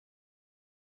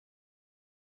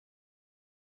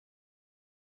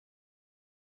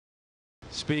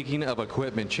Speaking of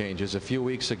equipment changes, a few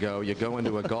weeks ago, you go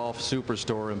into a golf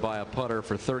superstore and buy a putter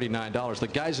for $39. The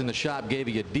guys in the shop gave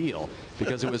you a deal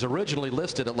because it was originally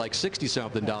listed at like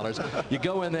 $60-something. You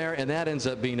go in there, and that ends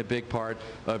up being a big part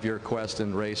of your quest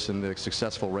and race and the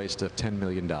successful race to $10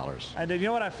 million. I did. You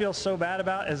know what I feel so bad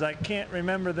about is I can't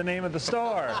remember the name of the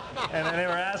store, and they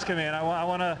were asking me, and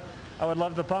I would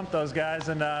love to pump those guys,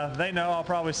 and they know. I'll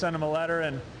probably send them a letter.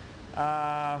 And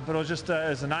but it was just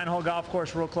it's a 9-hole golf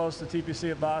course real close to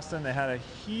TPC at Boston. They had a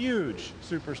huge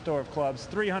superstore of clubs,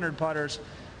 300 putters,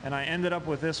 and I ended up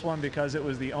with this one because it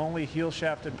was the only heel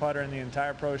shafted putter in the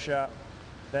entire pro shop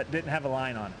that didn't have a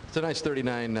line on it. It's a nice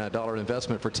 $39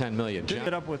 investment for $10 million.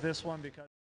 Ended up with this one because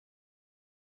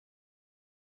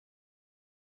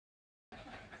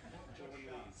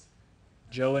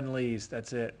Joe and Lee's,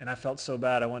 that's it. And I felt so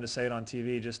bad. I wanted to say it on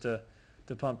TV just to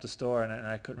pump the store, and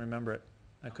I couldn't remember it.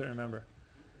 I couldn't remember.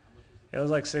 It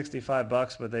was like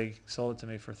 $65, but they sold it to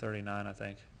me for $39, I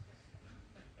think.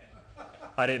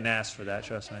 I didn't ask for that,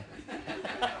 trust me.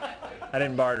 I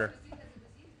didn't barter.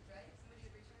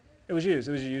 It was used.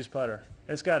 It was a used putter.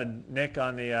 It's got a nick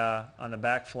on the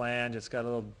back flange. It's got a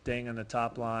little ding on the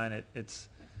top line. It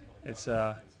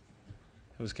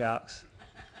was calcs.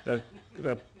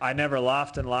 I never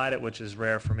loft and lied it, which is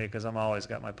rare for me because I'm always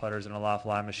got my putters in a loft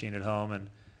lie machine at home, and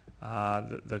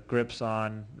the grips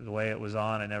on the way it was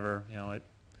on, I never, it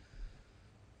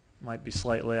might be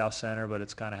slightly off center, but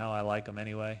it's kind of how I like them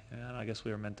anyway. And I guess we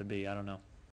were meant to be. I don't know.